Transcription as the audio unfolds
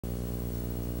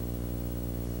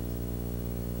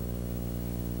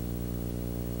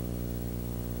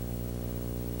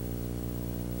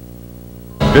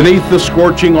Beneath the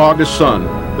scorching August sun,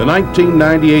 the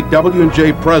 1998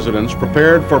 W&J Presidents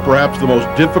prepared for perhaps the most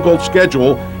difficult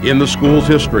schedule in the school's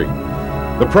history.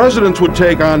 The Presidents would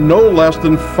take on no less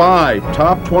than 5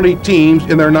 top 20 teams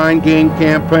in their 9-game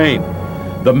campaign.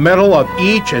 The mettle of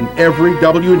each and every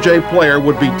W&J player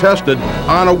would be tested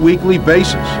on a weekly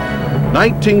basis.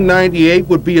 1998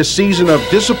 would be a season of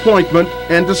disappointment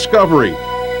and discovery,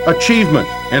 achievement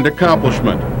and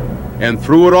accomplishment. And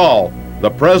through it all, the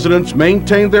Presidents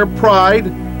maintained their pride,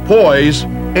 poise,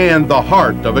 and the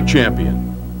heart of a champion.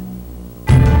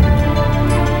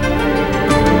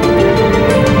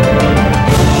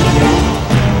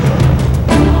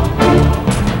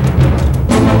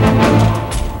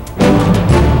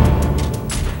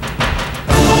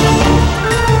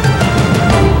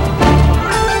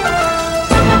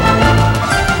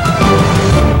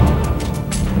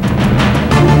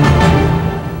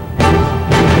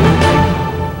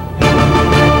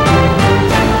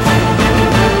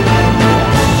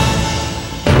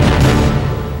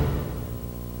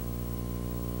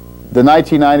 The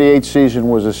 1998 season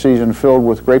was a season filled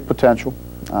with great potential,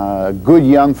 a good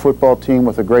young football team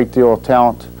with a great deal of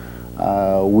talent.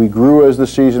 We grew as the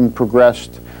season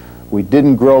progressed. We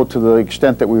didn't grow to the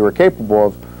extent that we were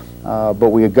capable of, but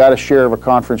we got a share of a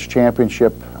conference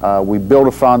championship. We built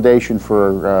a foundation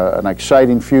for an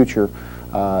exciting future,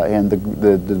 and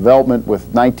the development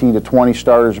with 19 to 20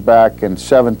 starters back and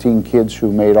 17 kids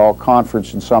who made all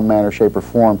conference in some manner, shape, or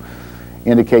form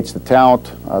indicates the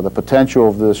talent, the potential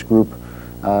of this group,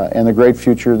 and the great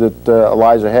future that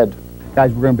lies ahead.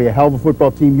 Guys, we're going to be a hell of a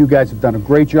football team. You guys have done a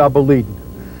great job of leading.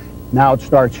 Now it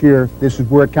starts here. This is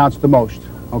where it counts the most,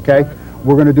 okay?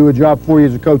 We're going to do a job for you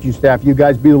as a coaching staff. You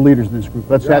guys be the leaders in this group.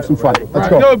 Let's have some fun. Let's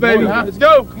go. Let's go, baby. Let's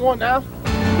go. Come on now.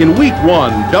 In week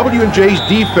 1, W&J's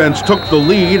defense took the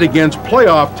lead against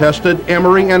playoff-tested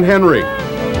Emory and Henry.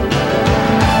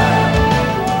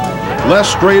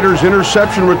 Les Strader's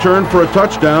interception return for a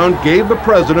touchdown gave the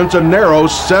Presidents a narrow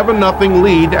 7-0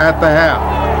 lead at the half.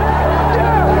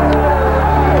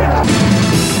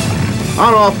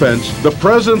 On offense, the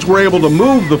Presidents were able to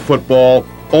move the football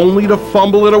only to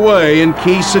fumble it away in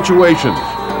key situations.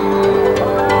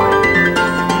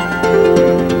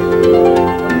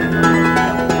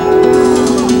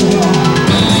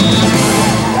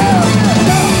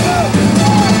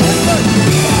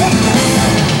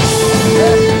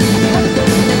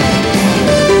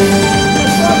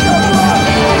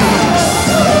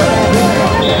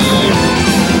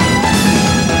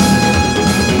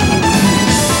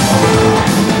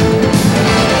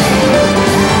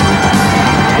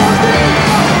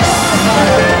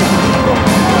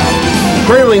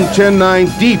 Trailing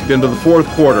 10-9 deep into the fourth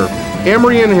quarter,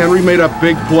 Emory and Henry made a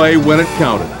big play when it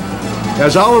counted,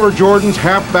 as Oliver Jordan's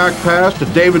halfback pass to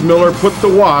David Miller put the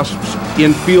Wasps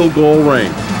in field goal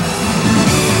range.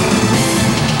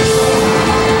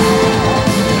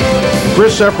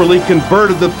 Chris Epperly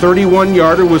converted the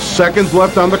 31-yarder with seconds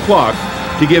left on the clock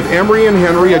to give Emory and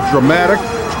Henry a dramatic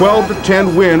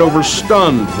 12-10 win over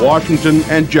stunned Washington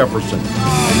and Jefferson.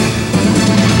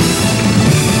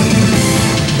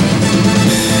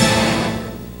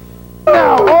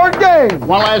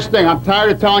 One last thing. I'm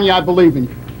tired of telling you I believe in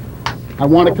you. I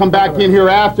want to come back in here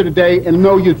after today and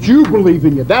know that you believe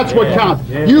in you. That's what counts.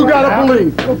 You got to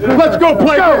believe. Let's go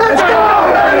play. Let's go!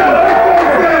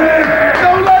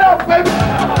 Don't let up, baby!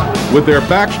 With their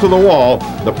backs to the wall,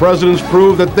 the Presidents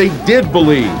proved that they did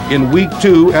believe in week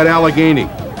 2 at Allegheny.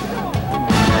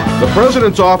 The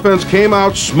Presidents' offense came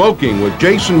out smoking with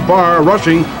Jason Barr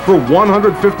rushing for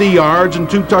 150 yards and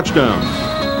 2 touchdowns.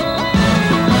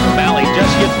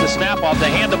 Just gets the snap off the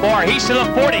hand of Barr. He's to the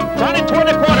 40, running toward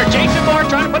the corner. Jason Barr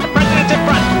trying to put the Presidents in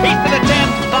front. He's to the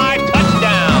 10, 5,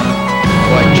 touchdown.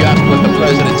 Boy, just what the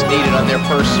Presidents needed on their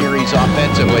first series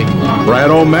offensively. Brad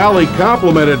O'Malley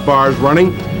complimented Barr's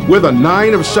running with a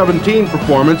 9 of 17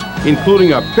 performance,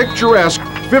 including a picturesque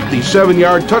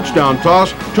 57-yard touchdown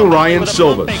toss to Ryan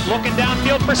Silvas. Looking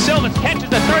downfield for Silvas, catches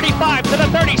the 35 to the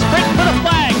 30, sprints for the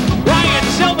flag. Ryan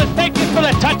Silvas takes it for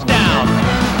the touchdown.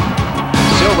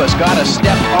 Silvas got a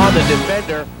step on the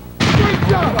defender. Great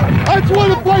job. I just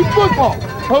want to play football.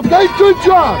 Okay, good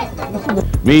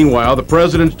job. Meanwhile, the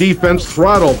Presidents' defense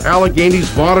throttled Allegheny's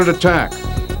vaunted attack.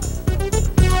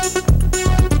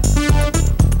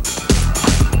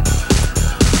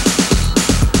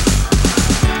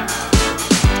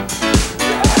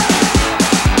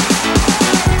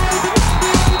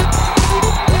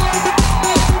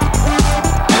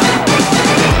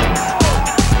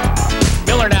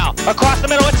 Across the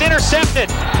middle, it's intercepted.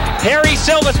 Harry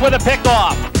Silvas with a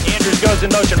pickoff. Andrews goes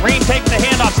in motion. Ream takes the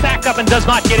handoff, stacked up, and does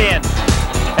not get in.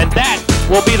 And that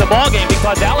will be the ball game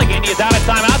because Allegheny is out of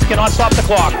timeouts, cannot stop the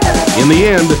clock. In the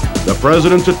end, the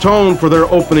Presidents atoned for their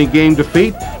opening game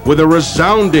defeat with a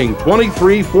resounding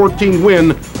 23-14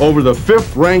 win over the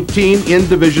 5th-ranked team in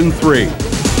Division III.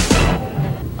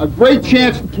 A great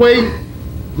chance to play,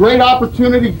 great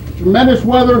opportunity, tremendous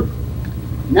weather,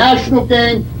 national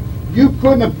game. You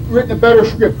couldn't have written a better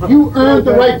script. You earned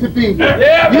the right to be here.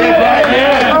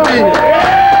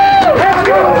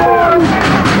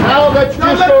 Now let's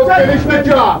just go finish the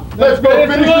job. Let's go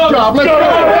finish the job. Let's go.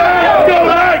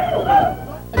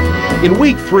 In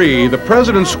Week 3, the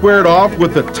Presidents squared off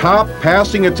with the top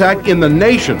passing attack in the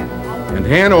nation, and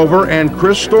Hanover and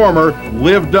Chris Stormer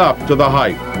lived up to the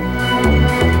hype.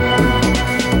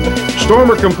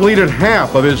 Stormer completed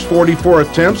half of his 44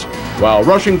 attempts while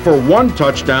rushing for 1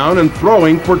 touchdown and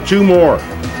throwing for 2 more.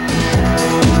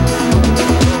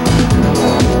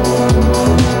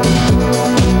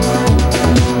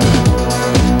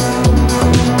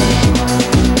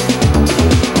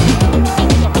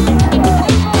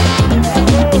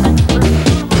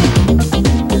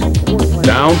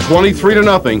 Down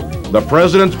 23-0, the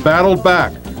Presidents battled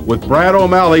back, with Brad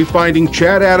O'Malley finding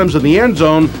Chad Adams in the end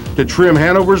zone to trim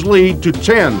Hanover's lead to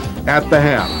 10 at the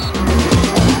half.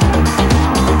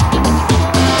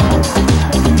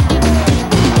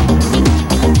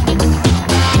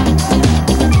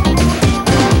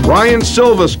 Ryan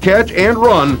Silva's catch and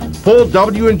run pulled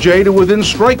W&J to within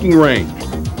striking range,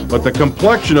 but the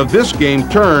complexion of this game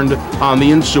turned on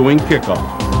the ensuing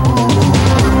kickoff.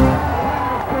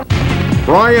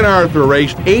 Brian Arthur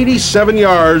raced 87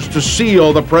 yards to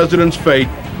seal the President's fate,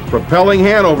 propelling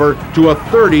Hanover to a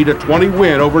 30-20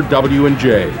 win over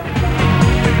W&J.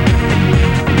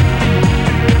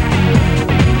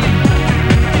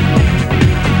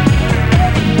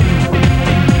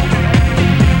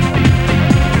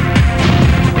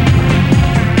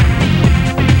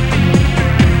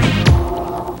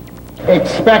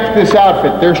 Expect this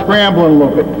outfit. They're scrambling a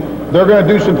little bit. They're going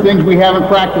to do some things we haven't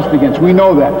practiced against. We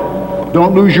know that.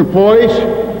 Don't lose your poise.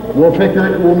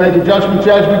 We'll make adjustments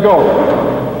as we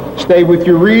go. Stay with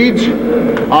your reads,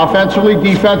 offensively,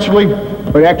 defensively,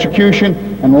 but execution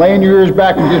and laying your ears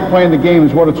back and just playing the game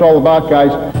is what it's all about,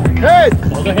 guys. Hey!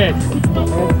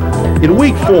 In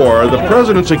Week 4, the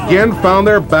Presidents again found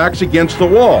their backs against the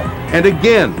wall, and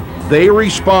again, they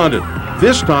responded,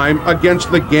 this time against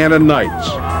the Gannon Knights.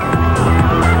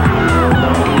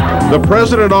 The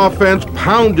President offense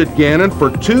pounded Gannon for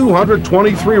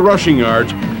 223 rushing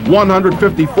yards,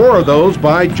 154 of those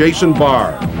by Jason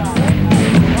Barr.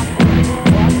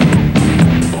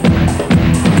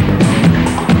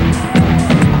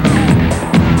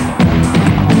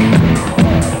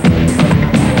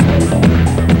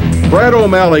 Brad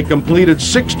O'Malley completed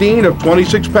 16 of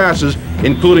 26 passes,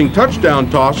 including touchdown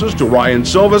tosses to Ryan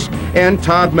Silvas and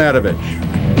Todd Matovich.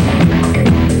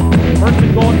 First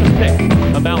and goal at the 6.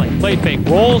 O'Malley, play fake,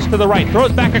 rolls to the right,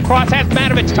 throws back across, has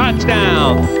Matovich,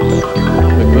 touchdown.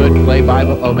 A good play by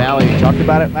O'Malley. We talked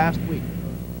about it last week.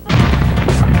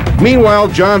 Meanwhile,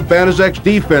 John Banaszak's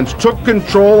defense took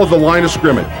control of the line of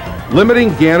scrimmage,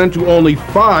 limiting Gannon to only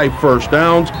 5 first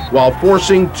downs while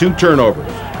forcing 2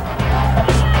 turnovers.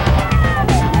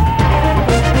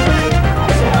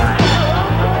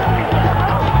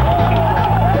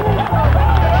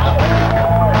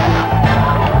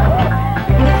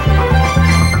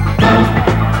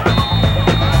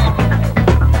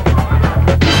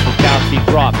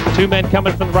 Drop. 2 men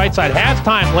coming from the right side. Has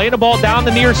time. Laying the ball down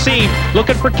the near seam.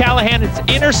 Looking for Callahan. It's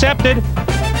intercepted.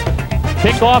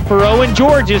 Pick off for Owen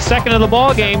George, his second of the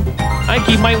ball game. I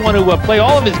think he might want to play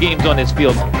all of his games on this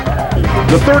field.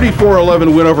 The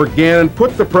 34-11 win over Gannon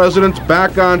put the Presidents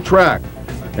back on track,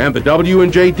 and the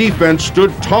W&J defense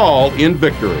stood tall in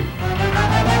victory.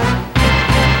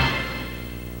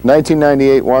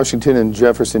 1998 Washington and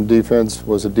Jefferson defense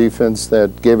was a defense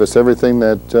that gave us everything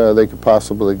that they could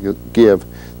possibly give.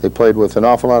 They played with an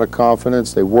awful lot of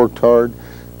confidence. They worked hard.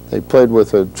 They played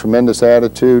with a tremendous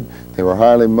attitude. They were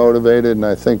highly motivated, and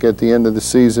I think at the end of the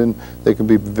season they can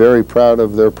be very proud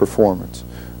of their performance.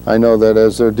 I know that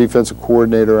as their defensive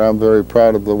coordinator, I'm very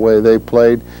proud of the way they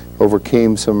played,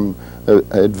 overcame some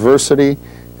adversity.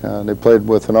 They played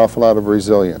with an awful lot of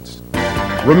resilience.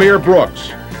 Ramir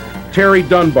Brooks, Terry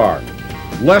Dunbar,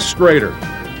 Les Strader,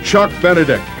 Chuck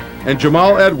Benedict, and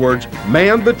Jamal Edwards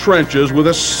manned the trenches with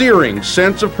a searing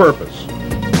sense of purpose.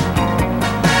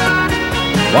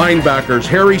 Linebackers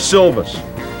Harry Silvas,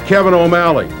 Kevin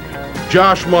O'Malley,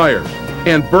 Josh Myers,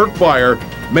 and Burt Byer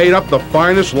made up the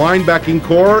finest linebacking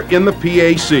core in the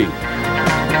PAC.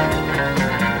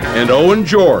 And Owen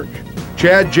George,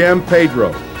 Chad Jam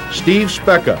Pedro, Steve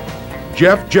Specca,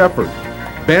 Jeff Jeffers,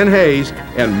 Ben Hayes,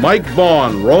 and Mike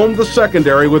Vaughn roamed the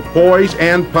secondary with poise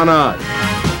and panache.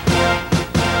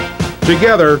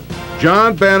 Together,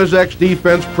 John Banaszak's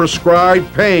defense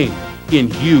prescribed pain in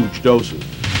huge doses.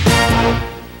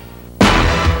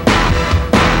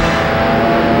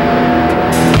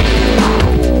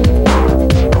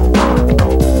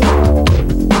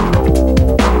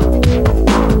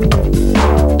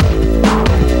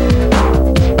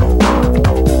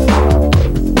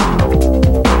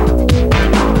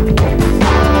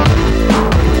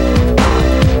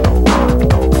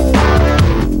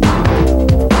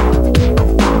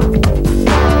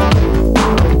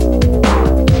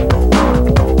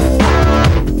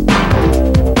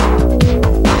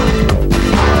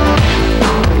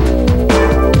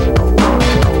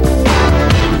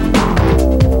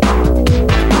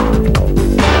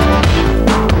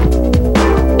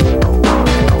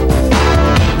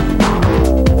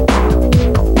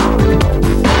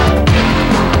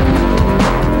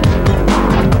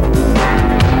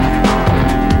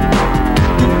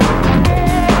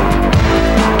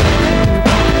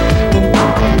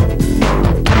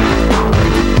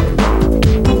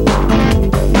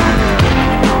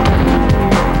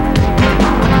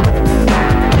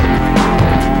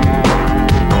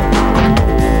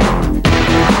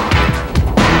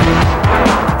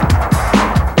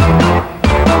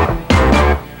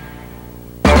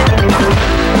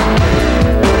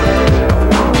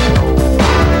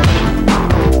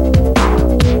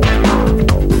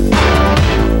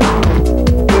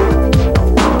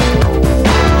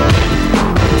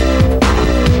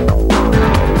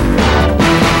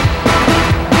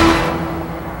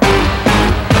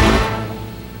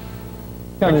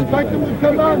 Expect them to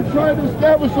come out and try to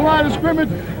establish a line of scrimmage.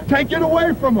 Take it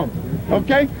away from them,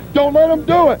 okay? Don't let them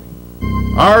do it.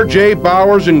 R.J.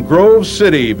 Bowers and Grove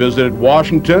City visited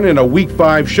Washington in a Week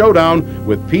 5 showdown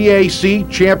with PAC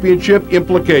championship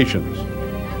implications.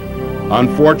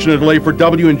 Unfortunately for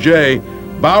W&J,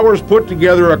 Bowers put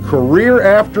together a career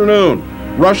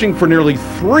afternoon, rushing for nearly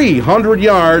 300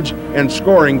 yards and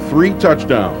scoring 3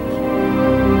 touchdowns.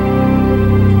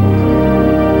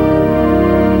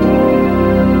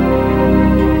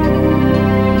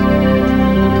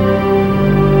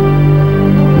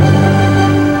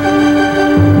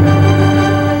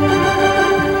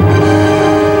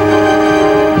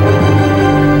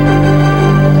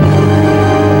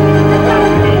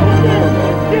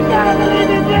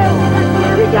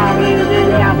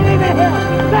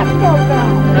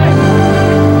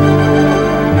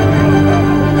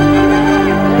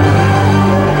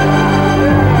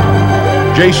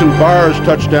 Jason Barr's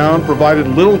touchdown provided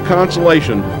little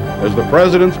consolation as the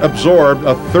Presidents absorbed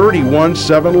a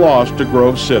 31-7 loss to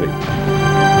Grove City.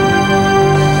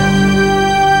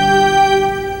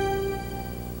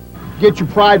 Get your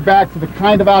pride back for the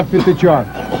kind of outfit that you are.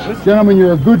 Gentlemen,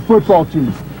 you're a good football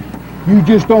team. You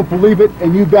just don't believe it,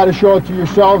 and you've got to show it to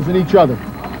yourselves and each other.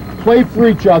 Play for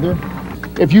each other.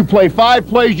 If you play 5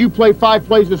 plays, you play 5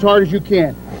 plays as hard as you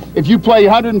can. If you play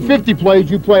 150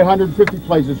 plays, you play 150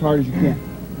 plays as hard as you can.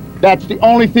 That's the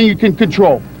only thing you can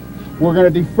control. We're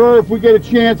going to defer if we get a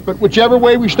chance, but whichever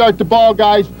way we start the ball,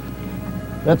 guys,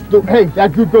 hey,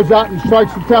 that group goes out and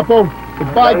strikes the tempo.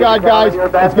 But by God, guys,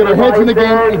 let's get our heads in the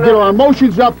game and get our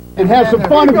emotions up and have some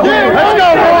fun. Let's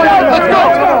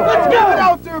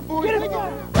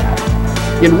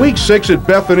go! In Week 6 at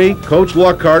Bethany, Coach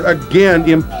Lockhart again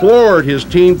implored his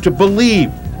team to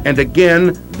believe, and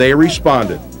again they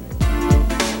responded.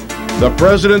 The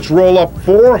Presidents roll up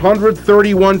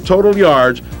 431 total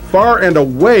yards, far and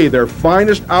away their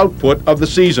finest output of the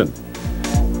season.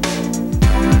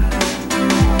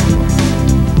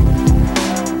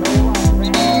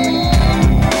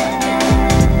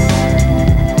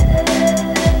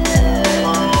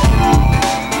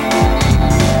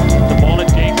 The ball to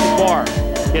Jason Barr.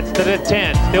 Gets to the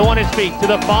 10, still on his feet, to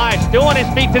the 5, still on his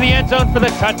feet to the end zone for the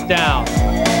touchdown.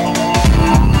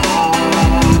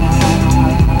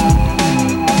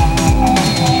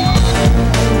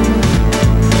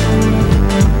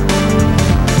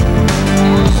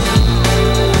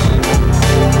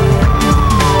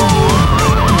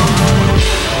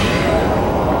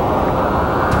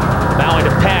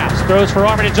 Throws for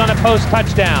Armitage on a post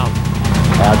touchdown.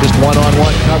 Just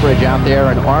one-on-one coverage out there,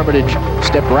 and Armitage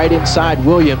stepped right inside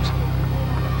Williams.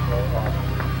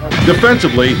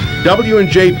 Defensively,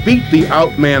 W&J beat the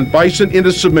outmanned Bison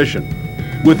into submission.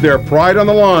 With their pride on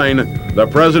the line, the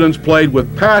Presidents played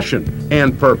with passion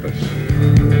and purpose.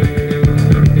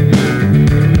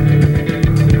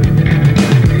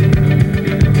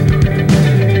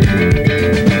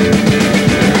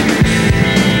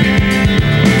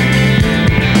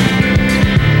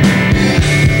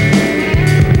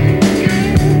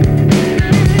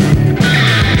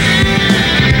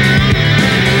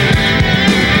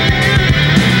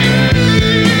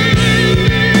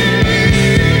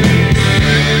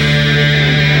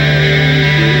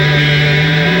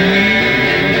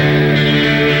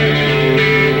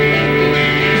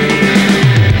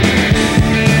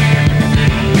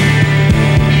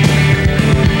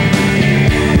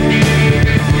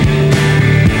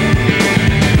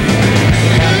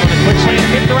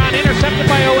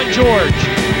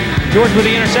 George with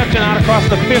the interception out across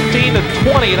the 15, the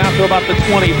 20, and out to about the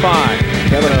 25.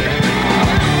 Kevin Irvin.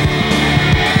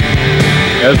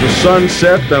 As the sun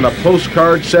set on a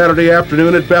postcard Saturday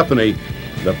afternoon at Bethany,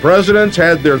 the Presidents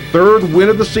had their third win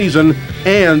of the season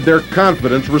and their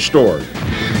confidence restored.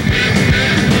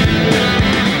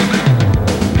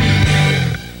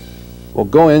 Well,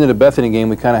 going into the Bethany game,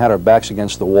 we kind of had our backs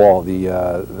against the wall.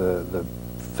 The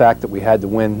fact that we had to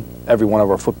win every one of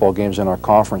our football games in our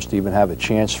conference to even have a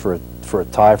chance for a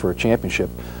tie for a championship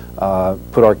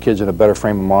put our kids in a better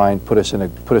frame of mind, put us in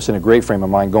a great frame of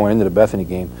mind going into the Bethany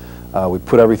game. We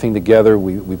put everything together.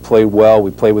 We played well. We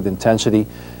played with intensity,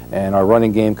 and our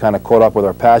running game kind of caught up with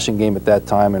our passing game at that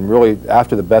time. And really,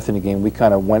 after the Bethany game, we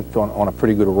kind of went on a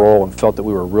pretty good roll and felt that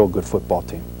we were a real good football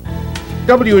team.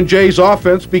 W&J's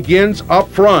offense begins up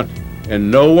front,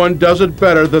 and no one does it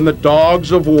better than the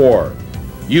Dogs of War.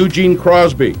 Eugene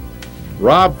Crosby,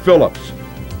 Rob Phillips,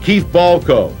 Keith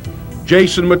Balco,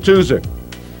 Jason Matuzik,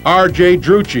 R.J.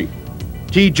 Drucci,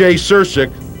 T.J.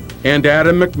 Sursick, and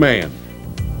Adam McMahon.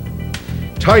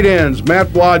 Tight ends Matt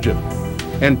Blodgett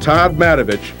and Todd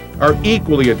Matovich are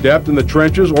equally adept in the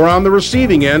trenches or on the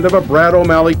receiving end of a Brad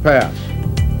O'Malley pass.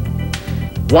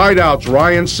 Wideouts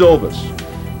Ryan Silvas,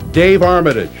 Dave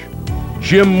Armitage,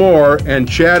 Jim Moore, and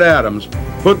Chad Adams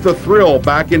put the thrill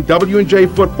back in W&J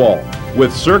football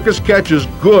with circus catches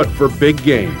good for big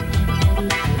games.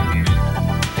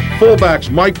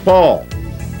 Fullbacks Mike Paul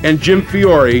and Jim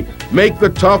Fiore make the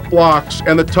tough blocks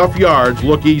and the tough yards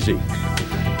look easy.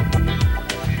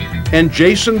 And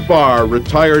Jason Barr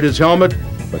retired his helmet,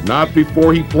 but not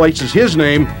before he places his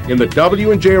name in the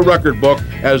W&J record book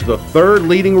as the third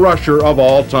leading rusher of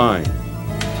all time.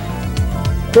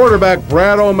 Quarterback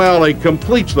Brad O'Malley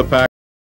completes the package.